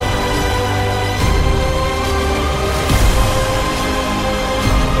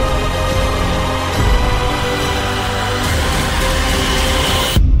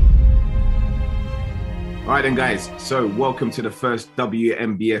Right then, guys. So welcome to the first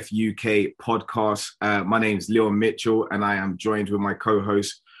WNBF UK podcast. My name is Leon Mitchell and I am joined with my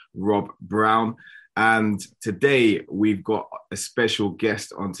co-host, Rob Brown. And today we've got a special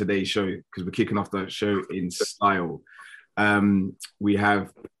guest on today's show because we're kicking off the show in style. We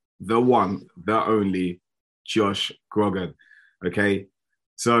have the one, the only, Josh Croggan. Okay.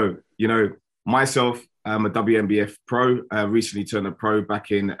 So, myself, I'm a WNBF pro, recently turned a pro back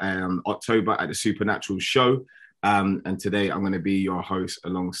in October at the Supernatural show. And today I'm going to be your host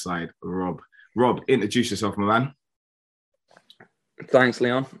alongside Rob. Rob, introduce yourself, my man. Thanks,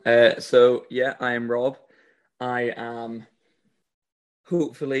 Leon. I am Rob. I am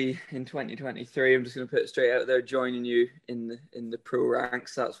hopefully in 2023. I'm just going to put it straight out there, joining you in the pro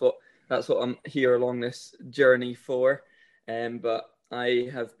ranks. That's what I'm here along this journey for. But I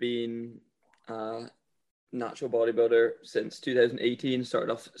have been a natural bodybuilder since 2018. Started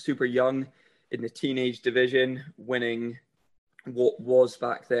off super young in the teenage division, winning what was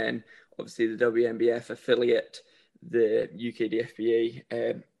back then obviously the WNBF affiliate, the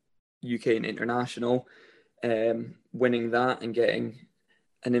UKDFBA, UK and International, winning that and getting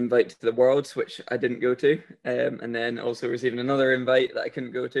an invite to the Worlds, which I didn't go to, and then also receiving another invite that I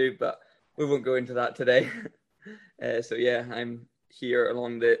couldn't go to, but we won't go into that today. I'm here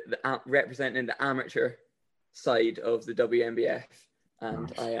along the representing the amateur side of the WNBF, and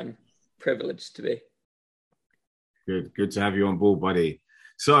nice. I am privileged to be. Good to have you on board, buddy.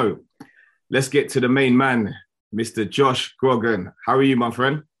 So let's get to the main man, Mr. Josh Croggan. How are you, my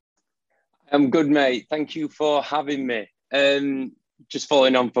friend? I'm good, mate. Thank you for having me. Just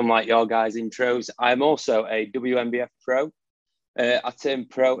following on from your guys' intros, I'm also a WNBF pro. I turned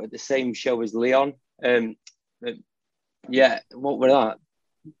pro at the same show as Leon. What were that?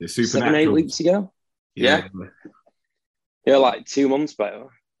 The Supernatural. 7-8 weeks ago? Yeah, like 2 months back.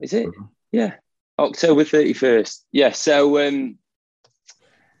 Is it? Mm-hmm. Yeah, October 31st. Yeah, so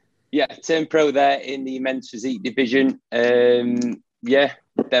turned pro there in the men's physique division. Then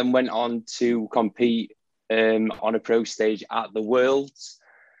went on to compete on a pro stage at the Worlds.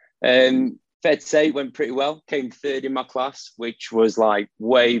 Fair to say, it went pretty well. Came third in my class, which was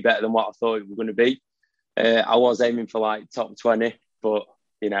way better than what I thought it was going to be. I was aiming for top 20, but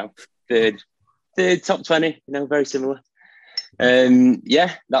third top 20, very similar.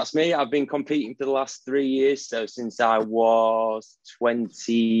 That's me. I've been competing for the last 3 years, so since I was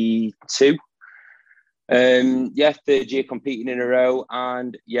 22. Third year competing in a row,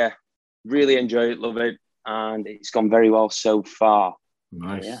 and really enjoy it, love it, and it's gone very well so far.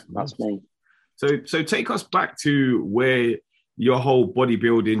 Nice. That's me. So take us back to where your whole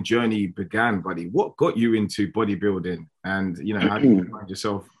bodybuilding journey began, buddy. What got you into bodybuilding, and how did you find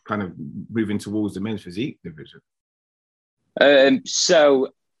yourself kind of moving towards the men's physique division? So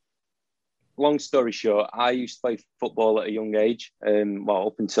long story short, I used to play football at a young age,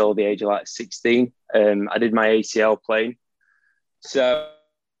 up until the age of 16. I did my ACL playing, so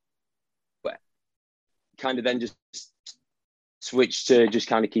kind of then just switched to just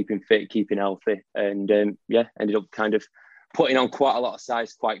kind of keeping fit, keeping healthy, and ended up kind of putting on quite a lot of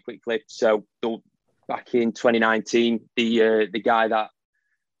size quite quickly. So back in 2019, the guy that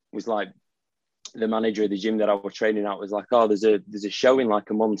was the manager of the gym that I was training at was there's a show in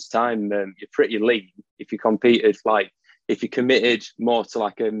a month's time. You're pretty lean. If you competed, if you committed more to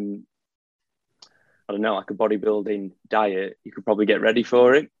a bodybuilding diet, you could probably get ready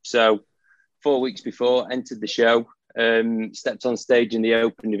for it. So 4 weeks before, entered the show, stepped on stage in the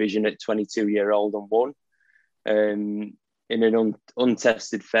open division at 22-year-old and won in an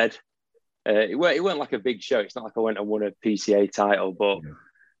untested fed. It weren't a big show. It's not I went and won a PCA title, but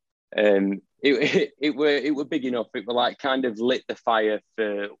it were big enough. It were kind of lit the fire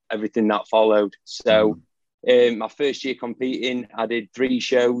for everything that followed. So my first year competing, I did 3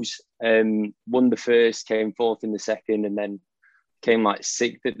 shows, won the first, came fourth in the second, and then came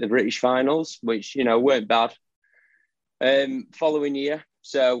 6th at the British finals, which weren't bad. Following year,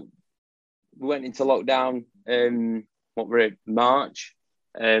 so we went into lockdown. March,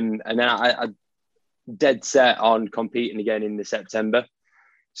 and then I dead set on competing again in the September.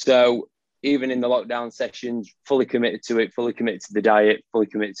 So even in the lockdown sessions, fully committed to it, fully committed to the diet, fully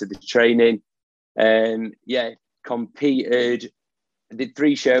committed to the training. Competed. I did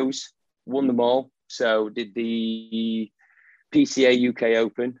 3 shows, won them all. So did the PCA UK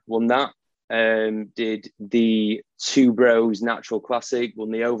Open, won that. Did the Two Bros Natural Classic, won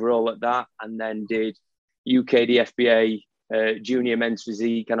the overall at that, and then did UKDFBA Junior Men's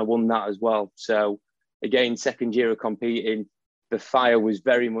Physique, and I won that as well. So again, second year of competing, the fire was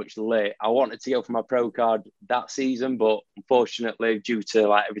very much lit. I wanted to go for my pro card that season, but unfortunately, due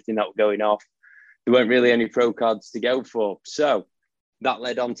to everything that was going off, there weren't really any pro cards to go for. So that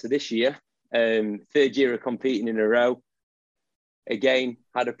led on to this year, third year of competing in a row. Again,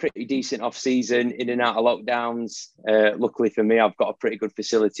 had a pretty decent off season, in and out of lockdowns. Luckily for me, I've got a pretty good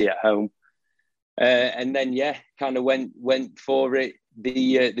facility at home. And then, kind of went for it.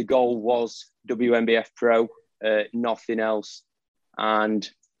 The goal was WNBF Pro, nothing else. And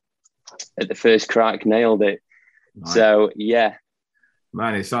at the first crack, nailed it. Nice. So, yeah.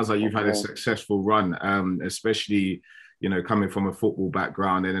 Man, it sounds like you've had a successful run, especially, coming from a football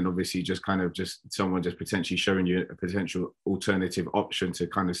background, and then obviously just someone just potentially showing you a potential alternative option to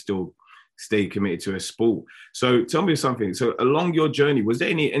kind of still stay committed to a sport. So tell me something. So along your journey, was there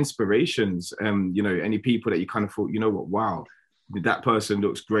any inspirations, any people that you kind of thought, wow, that person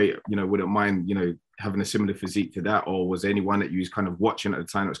looks great, wouldn't mind, having a similar physique to that? Or was there anyone that you was kind of watching at the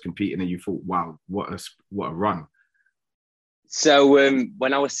time that was competing and you thought, wow, what a run? So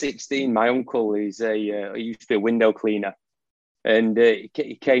when I was 16, my uncle he used to be a window cleaner, and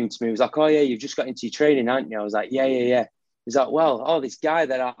he came to me. He was like, "Oh yeah, you've just got into your training, haven't you?" I was like, "Yeah." He's like, "Well, this guy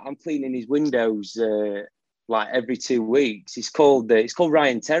that I'm cleaning his windows like every 2 weeks. He's called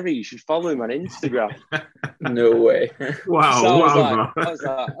Ryan Terry. You should follow him on Instagram." No way! Wow! So I was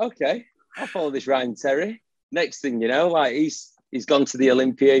like, okay, I'll follow this Ryan Terry. Next thing you know, like he's gone to the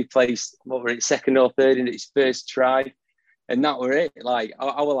Olympia. He placed second or third in his first try. And that were it. Like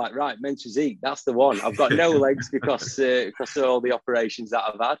I was like, right, men's physique, that's the one. I've got no legs because of all the operations that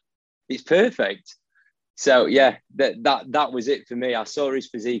I've had. It's perfect. So yeah, that was it for me. I saw his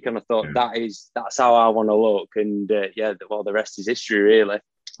physique and I thought that's how I want to look. And the rest is history, really.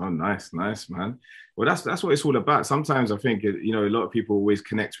 Oh, nice, man. Well, that's what it's all about. Sometimes I think, a lot of people always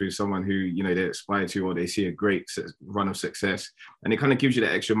connect with someone who, they aspire to, or they see a great run of success, and it kind of gives you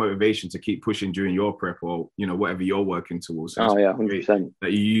that extra motivation to keep pushing during your prep or, whatever you're working towards. So 100%.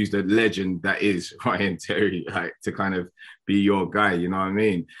 That you use the legend that is Ryan Terry, like, to kind of be your guy, you know what I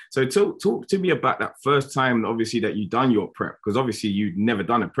mean? So talk to me about that first time, obviously, that you done your prep, because obviously you'd never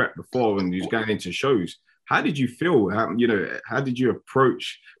done a prep before and you was going into shows. How did you feel? How did you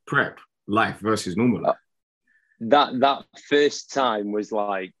approach prep life versus normal life? That first time was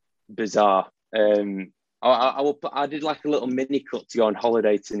like bizarre. I did like a little mini cut to go on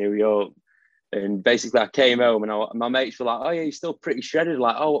holiday to New York, and basically I came home and my mates were like, "Oh yeah, you're still pretty shredded."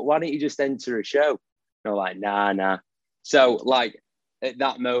 Like, "Oh, why don't you just enter a show?" And I'm like, nah. So like at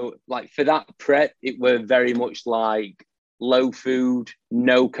that moment, like for that prep, it were very much like low food,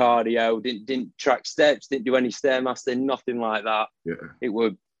 no cardio, didn't track steps, didn't do any stairmaster, nothing like that. Yeah. It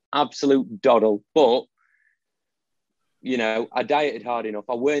was absolute doddle. But I dieted hard enough.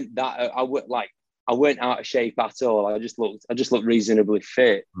 I weren't out of shape at all. I just looked reasonably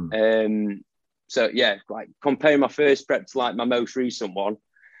fit. So yeah, like comparing my first prep to like my most recent one,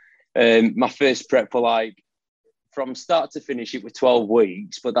 my first prep for like from start to finish it was 12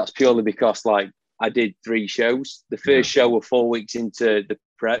 weeks, but that's purely because like I did 3 shows. The first show were 4 weeks into the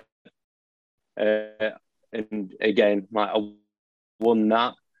prep. And again, like I won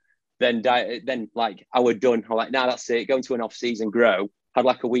that. Then like I was done. I'm like, nah, that's it. Going to an off-season grow. Had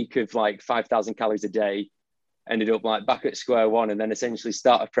like a week of like 5,000 calories a day. Ended up like back at square one, and then essentially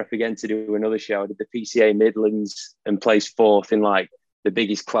started prep again to do another show. I did the PCA Midlands and placed 4th in like the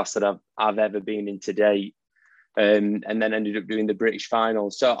biggest class that I've ever been in to date. And then ended up doing the British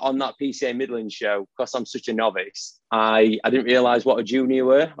finals. So on that PCA Midlands show, because I'm such a novice, I didn't realise what a junior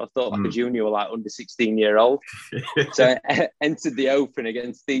were. I thought like a junior were like under 16-year-old. So I entered the open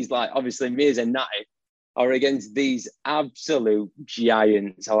against these, like obviously me as a natty, or against these absolute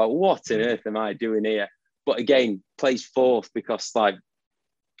giants. I'm like, what on earth am I doing here? But again, placed 4th because like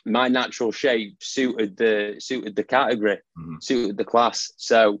my natural shape suited the category, suited the class.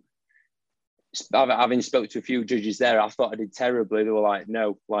 So having spoke to a few judges there, I thought I did terribly. They were like,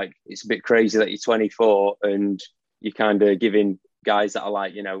 no, like it's a bit crazy that you're 24 and you're kind of giving guys that are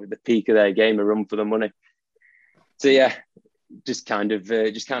like, the peak of their game a run for the money. So yeah, just kind of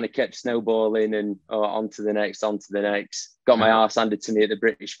kept snowballing and on to the next. Got my arse handed to me at the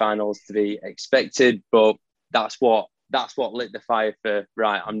British finals, to be expected, but that's what lit the fire for,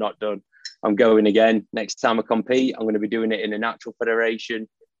 right, I'm not done. I'm going again. Next time I compete, I'm going to be doing it in a natural federation.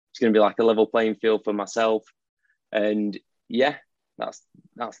 It's going to be like a level playing field for myself. And yeah, that's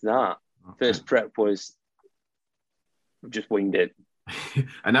that. Okay. First prep was just winged it.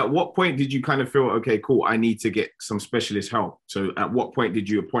 And at what point did you kind of feel, okay, cool, I need to get some specialist help? So at what point did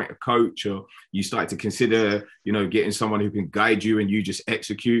you appoint a coach, or you started to consider, getting someone who can guide you and you just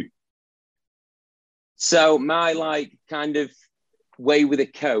execute? So my like kind of way with a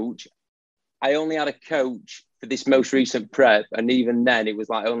coach, I only had a coach for this most recent prep, and even then it was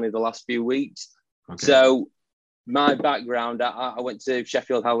like only the last few weeks. Okay. So my background, I went to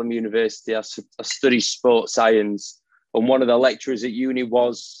Sheffield Hallam University. I studied sports science, and one of the lecturers at uni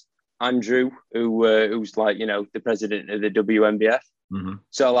was Andrew, who's like, you know, the president of the WNBF. Mm-hmm.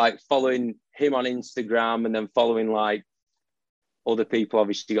 So like following him on Instagram, and then following like other people,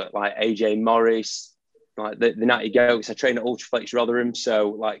 obviously got like AJ Morris, like the Natty Goats. I train at Ultraflex Rotherham, so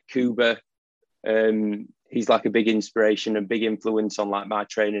like Cuba, he's like a big inspiration and big influence on like my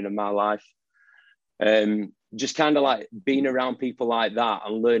training and my life. Just kind of like being around people like that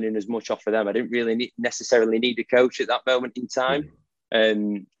and learning as much off of them. I didn't really necessarily need a coach at that moment in time.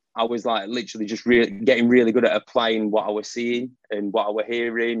 I was like literally just getting really good at applying what I was seeing and what I was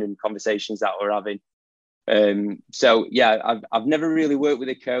hearing and conversations that we're having. So yeah, I've never really worked with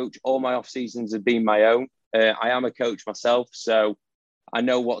a coach. All my off seasons have been my own. I am a coach myself, so I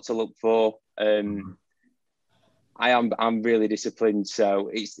know what to look for. I'm really disciplined, so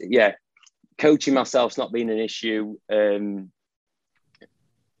it's coaching myself's not been an issue.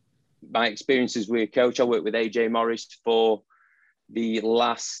 My experiences with a coach, I worked with AJ Morris for the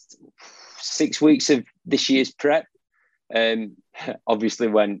last 6 weeks of this year's prep. Obviously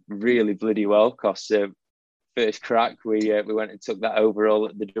went really bloody well because first crack we went and took that overall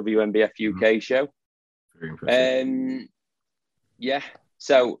at the WNBF UK show. Very impressive.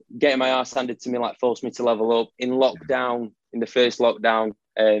 So getting my arse handed to me like forced me to level up. In lockdown, in the first lockdown,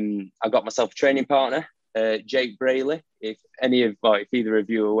 I got myself a training partner, Jake Brayley. If either of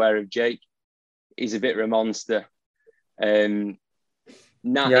you are aware of Jake, he's a bit of a monster.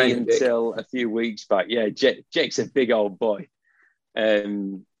 Natty until a few weeks back. Yeah, Jake's a big old boy.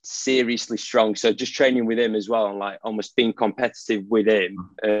 Seriously strong. So just training with him as well and like almost being competitive with him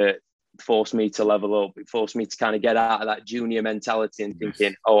forced me to level up. It forced me to kind of get out of that junior mentality and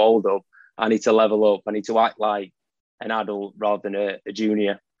thinking, oh, hold up, I need to level up. I need to act like an adult rather than a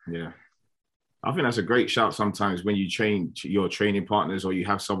junior. Yeah. I think that's a great shout sometimes when you train your training partners or you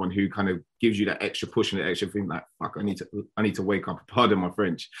have someone who kind of gives you that extra push and the extra thing like, fuck, I need to wake up. Pardon my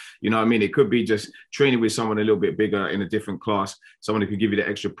French. You know what I mean? It could be just training with someone a little bit bigger in a different class, someone who could give you the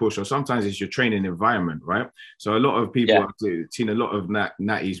extra push, or sometimes it's your training environment, right? So a lot of people, I've seen a lot of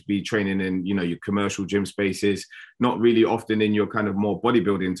natties be training in, you know, your commercial gym spaces, not really often in your kind of more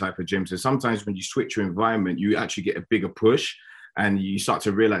bodybuilding type of gyms. So sometimes when you switch your environment, you actually get a bigger push. And you start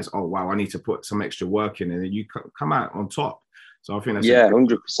to realize, oh, wow, I need to put some extra work in, and then you come out on top. So I think that's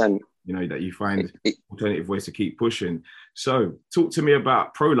 100%. You know, that you find alternative ways to keep pushing. So talk to me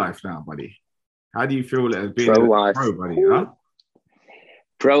about pro life now, buddy. How do you feel that being pro life, buddy? Huh?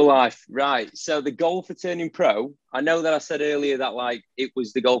 Pro life, right. So the goal for turning pro, I know that I said earlier that like it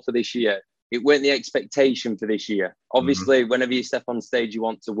was the goal for this year. It weren't the expectation for this year. Obviously, whenever you step on stage, you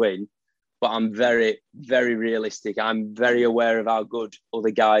want to win. But I'm very, very realistic. I'm very aware of how good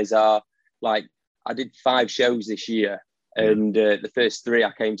other guys are. Like, I did 5 shows this year, and the first 3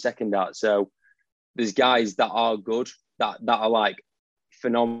 I came second at. So there's guys that are good, that are like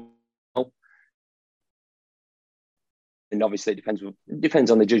phenomenal. And obviously it depends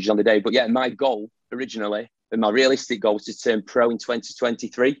on the judges on the day. But yeah, my goal originally, and my realistic goal was to turn pro in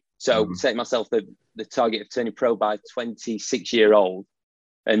 2023. So set myself the target of turning pro by 26-year-old.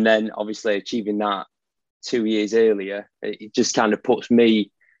 And then obviously achieving that 2 years earlier, it just kind of puts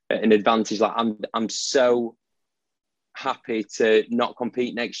me at an advantage. Like I'm so happy to not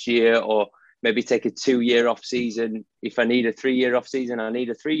compete next year, or maybe take a 2-year off season. If I need a 3-year off season, I need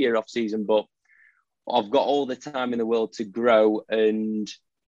a 3-year off season. But I've got all the time in the world to grow and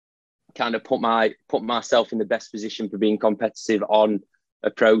kind of put myself in the best position for being competitive on a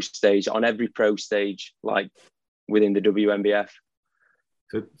pro stage, on every pro stage, like within the WNBF.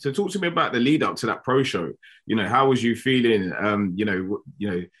 So talk to me about the lead up to that pro show. You know, how was you feeling? You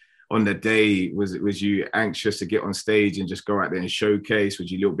know, on the day, was you anxious to get on stage and just go out there and showcase?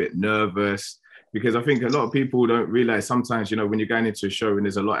 Was you a little bit nervous? Because I think a lot of people don't realize sometimes, you know, when you're going into a show and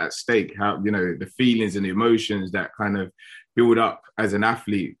there's a lot at stake, how, you know, the feelings and the emotions that kind of build up as an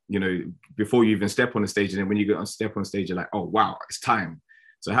athlete, you know, before you even step on the stage. And then when you step on stage, you're like, oh, wow, it's time.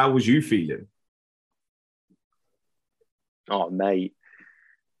 So how was you feeling? Oh, mate.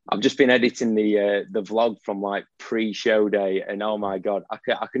 I've just been editing the vlog from like pre-show day, and oh my God,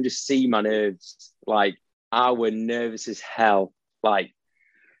 I can just see my nerves. Like, I was nervous as hell. Like,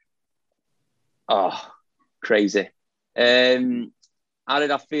 oh, crazy. How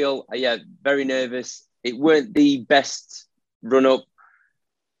did I feel? Yeah, very nervous. It weren't the best run up.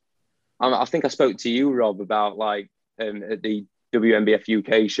 I think I spoke to you, Rob, about like at the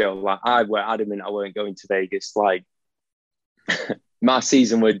WNBF UK show. Like, I were adamant I weren't going to Vegas. Like, my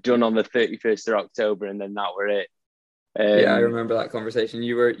season were done on the 31st of October, and then that were it. Yeah, I remember that conversation.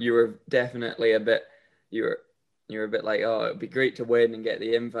 You were definitely a bit, you were a bit like, oh, it'd be great to win and get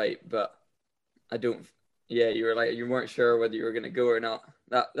the invite, but I don't. Yeah, you were like, you weren't sure whether you were going to go or not.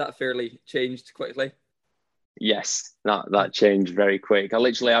 That fairly changed quickly. Yes, that changed very quick.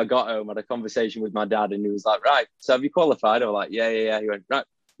 I got home, had a conversation with my dad, and he was like, "Right, so have you qualified?" I was like, "Yeah." He went, "Right,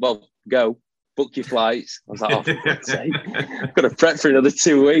 well, go book your flights." I was like, "Oh, for God's sake, I've got to prep for another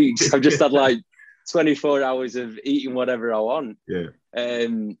 2 weeks. I've just had like 24 hours of eating whatever I want." Yeah.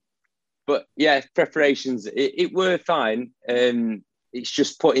 But yeah, preparations it were fine. It's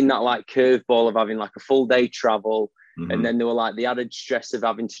just putting that like curveball of having like a full day travel, and then there were like the added stress of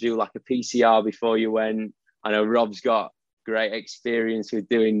having to do like a PCR before you went. I know Rob's got great experience with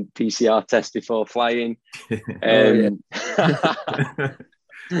doing PCR tests before flying.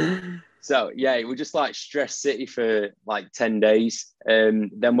 So yeah, it was just like stress city for like 10 days.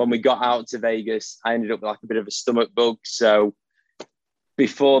 Then when we got out to Vegas, I ended up with like a bit of a stomach bug. So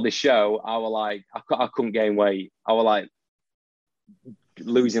before the show, I was like, I couldn't gain weight. I was like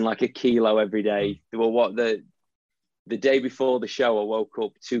losing like a kilo every day. The day before the show, I woke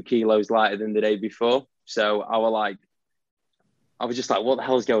up 2 kilos lighter than the day before. So I was just like, what the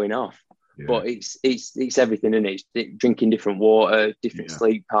hell's going off? Yeah. But it's everything, isn't it? It's drinking different water, different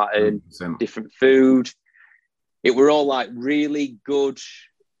sleep pattern, 100%. Different food. It were all like really good,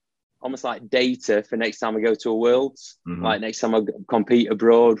 almost like data for next time I go to a Worlds, like next time I compete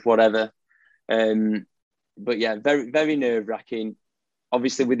abroad, whatever. But yeah, very, very nerve-wracking.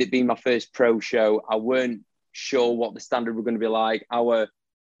 Obviously, with it being my first pro show, I weren't sure what the standard were going to be like. I was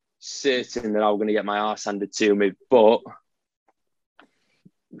certain that I was going to get my arse handed to me, but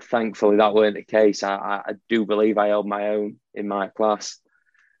thankfully that weren't the case. I do believe I held my own in my class.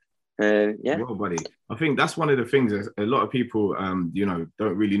 Yeah. Well, buddy, I think that's one of the things that a lot of people, don't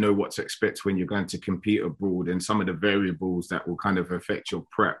really know what to expect when you're going to compete abroad, and some of the variables that will kind of affect your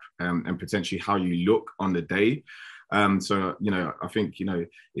prep and potentially how you look on the day. So, I think,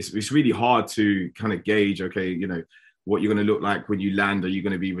 it's really hard to kind of gauge, okay, what you're going to look like when you land. Are you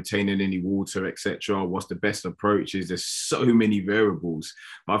going to be retaining any water, etc.? What's the best approach? There's so many variables.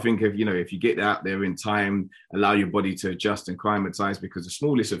 But I think if you get out there in time, allow your body to adjust and climatize, because the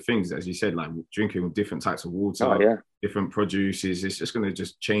smallest of things, as you said, like drinking different types of water, different produces, it's just going to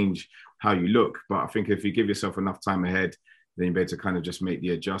just change how you look. But I think if you give yourself enough time ahead, then you better kind of just make the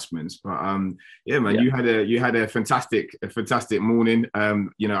adjustments. But you had a fantastic morning,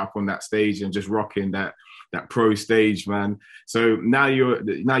 up on that stage and just rocking that pro stage, man. So now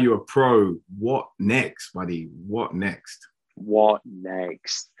you're a pro. What next, buddy? What next?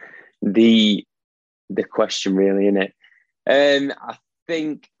 The question, really, isn't it? I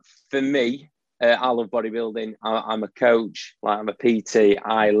think for me, I love bodybuilding. I'm a coach, like I'm a PT.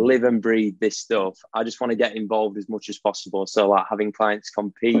 I live and breathe this stuff. I just want to get involved as much as possible. So like having clients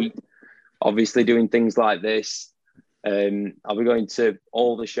compete, obviously doing things like this. I'll be going to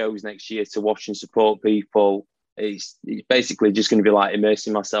all the shows next year to watch and support people. It's basically just going to be like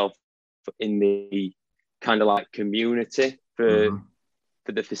immersing myself in the kind of like community for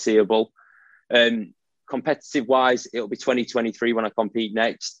the foreseeable. Competitive wise, it'll be 2023 when I compete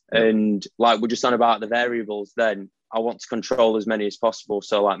next. And like we're just on about the variables, then I want to control as many as possible.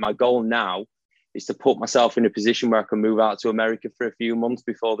 So like my goal now is to put myself in a position where I can move out to America for a few months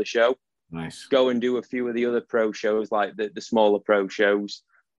before the show. Nice. Go and do a few of the other pro shows, like the smaller pro shows,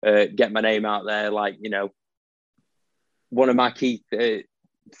 get my name out there. Like, one of my key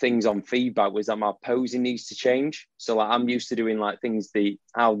things on feedback was that my posing needs to change. So like I'm used to doing like things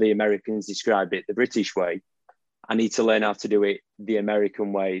how the Americans describe it, the British way. I need to learn how to do it the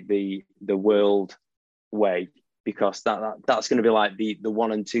American way, the world way, because that's going to be like the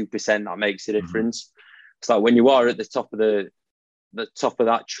 1% and 2% that makes a difference. It's like when you are at the top of the top of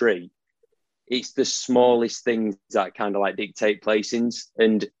that tree, it's the smallest things that kind of like dictate placings.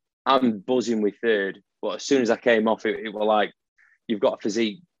 And I'm buzzing with third, but as soon as I came off, it was like, you've got a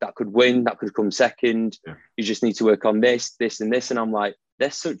physique that could win, that could come second. Yeah. You just need to work on this, and this. And I'm like,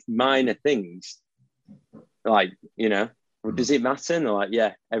 they're such minor things. Like, does it matter? And they're like,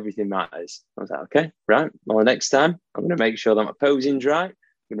 yeah, everything matters. I was like, okay, right. Well, next time I'm going to make sure that my posing's right.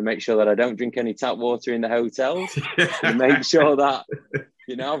 I'm going to make sure that I don't drink any tap water in the hotels. I'm going to make sure that,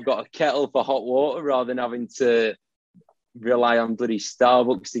 I've got a kettle for hot water rather than having to rely on bloody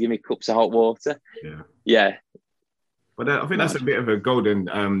Starbucks to give me cups of hot water. Yeah. But I think that's a bit of a golden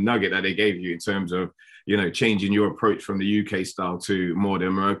nugget that they gave you in terms of, changing your approach from the UK style to more the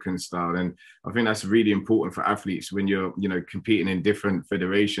American style. And I think that's really important for athletes when you're, competing in different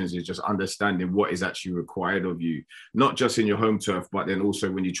federations, is just understanding what is actually required of you, not just in your home turf, but then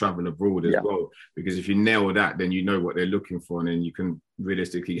also when you travel abroad as well. Because if you nail that, then you know what they're looking for, and then you can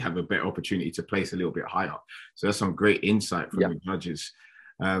realistically have a better opportunity to place a little bit higher. So that's some great insight from the judges.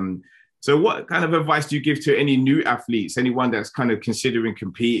 So what kind of advice do you give to any new athletes, anyone that's kind of considering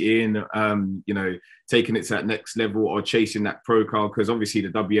competing, taking it to that next level or chasing that pro card? Because obviously the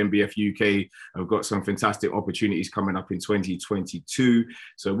WNBF UK have got some fantastic opportunities coming up in 2022.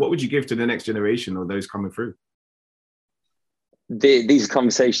 So what would you give to the next generation or those coming through? These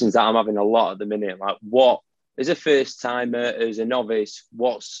conversations that I'm having a lot at the minute, like what, as a first timer, as a novice,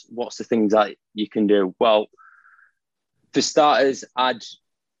 what's the things that you can do? Well, for starters, I'd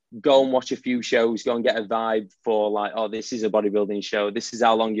go and watch a few shows, go and get a vibe for like, oh, this is a bodybuilding show. This is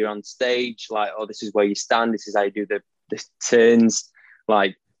how long you're on stage. Like, oh, this is where you stand. This is how you do the turns.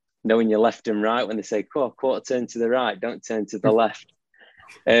 Like knowing your left and right when they say, oh, quarter turn to the right, don't turn to the left.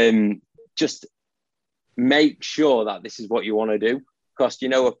 Just make sure that this is what you want to do. Because,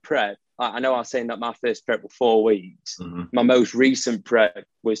 a prep, I know I was saying that my first prep was 4 weeks. Mm-hmm. My most recent prep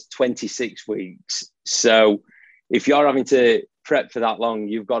was 26 weeks. So if you're having to prep for that long,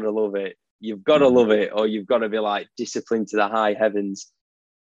 you've got to love it. You've got to love it, or you've got to be like disciplined to the high heavens.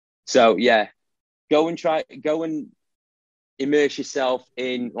 So yeah, go and immerse yourself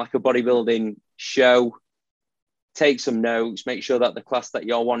in like a bodybuilding show. Take some notes, make sure that the class that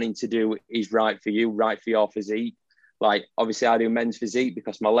you're wanting to do is right for you, right for your physique. Like obviously I do men's physique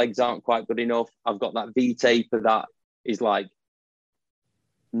because my legs aren't quite good enough. I've got that V taper that is like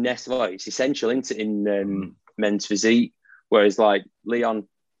it's essential in men's physique. Whereas like Leon,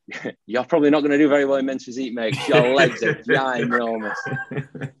 you're probably not going to do very well in men's physique, mate. Your legs are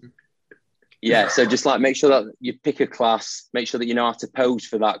ginormous. Yeah, so just like make sure that you pick a class, make sure that you know how to pose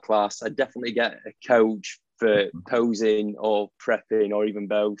for that class. I'd definitely get a coach for posing or prepping or even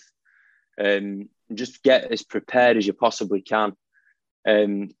both. Just get as prepared as you possibly can.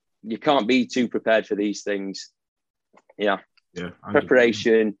 You can't be too prepared for these things. Yeah.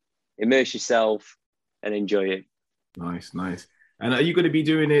 Preparation, immerse yourself and enjoy it. Nice. And are you going to be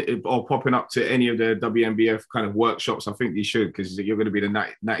doing it or popping up to any of the WNBF kind of workshops? I think you should, because you're going to be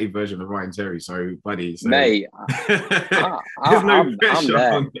the natty version of Ryan Terry. So, buddy. Mate,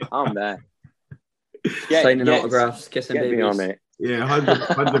 I'm there. Signing autographs, kissing babies. Me on it. Yeah,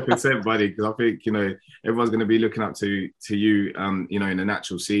 100%, buddy. Because I think, everyone's going to be looking up to you, in the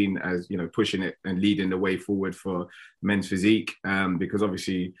natural scene as, pushing it and leading the way forward for men's physique. Because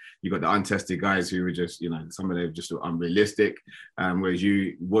obviously you got the untested guys who are just, some of them are just unrealistic. Whereas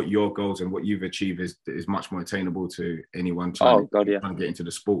what your goals and what you've achieved is much more attainable to anyone trying to get into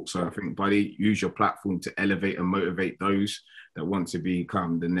the sport. So I think, buddy, use your platform to elevate and motivate those that want to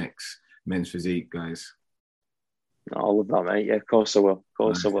become the next men's physique guys. All of that, mate. Yeah, of course I will.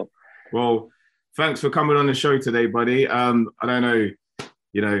 I will. Well, thanks for coming on the show today, buddy. I don't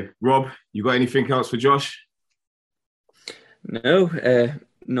know, Rob, you got anything else for Josh? No,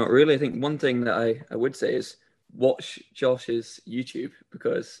 not really. I think one thing that I would say is watch Josh's YouTube,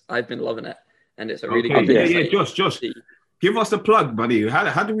 because I've been loving it, and it's a really good Yeah, Josh, give us a plug, buddy.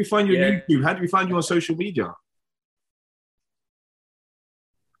 How do we find you on YouTube? How do we find you on social media?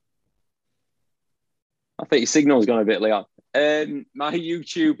 I think your signal's gone a bit, Leon. My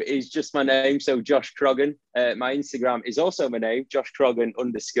YouTube is just my name, so Josh Croggan. My Instagram is also my name, Josh Croggan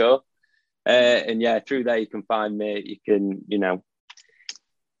 _. And yeah, through there you can find me. You can,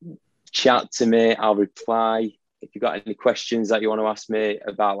 chat to me. I'll reply. If you've got any questions that you want to ask me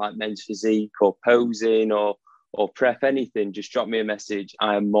about like men's physique or posing or prep, anything, just drop me a message.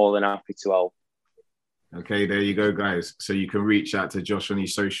 I am more than happy to help. Okay, there you go, guys. So you can reach out to Josh on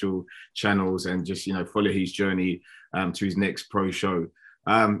his social channels and just, follow his journey to his next pro show.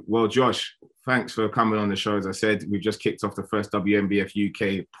 Well, Josh, thanks for coming on the show. As I said, we've just kicked off the first WNBF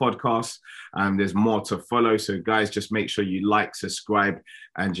UK podcast. There's more to follow. So guys, just make sure you like, subscribe,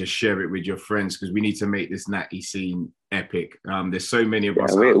 and just share it with your friends, because we need to make this natty scene epic. There's so many of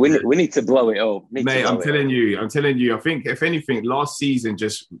us. We need to blow it up. Mate, I'm telling you, I think if anything, last season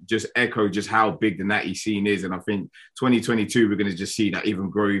just echoed just how big the natty scene is. And I think 2022, we're going to just see that even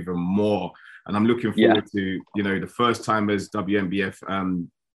grow even more. And I'm looking forward to, the first timers WNBF,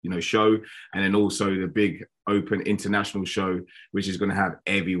 show, and then also the big open international show, which is going to have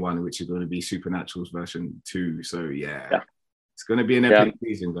everyone, which is going to be Supernatural's version 2. So it's going to be an epic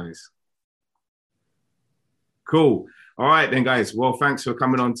season, guys. Cool. All right then, guys. Well, thanks for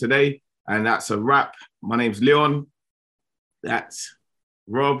coming on today. And that's a wrap. My name's Leon. That's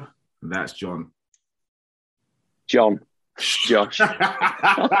Rob. And that's John. Josh.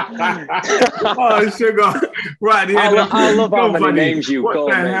 Oh, sugar. Right here. I love how many names you call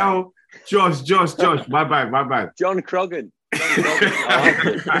me. What the hell? Josh. My bad. John Croggan.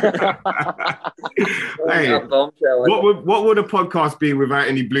 Hey, what would a podcast be without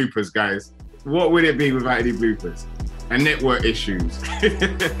any bloopers, guys? What would it be without any bloopers? And network issues.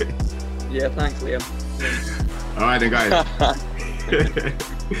 Yeah, thanks, Liam. All right, then, guys.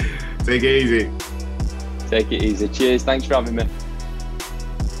 Take it easy. Take it easy. Cheers. Thanks for having me.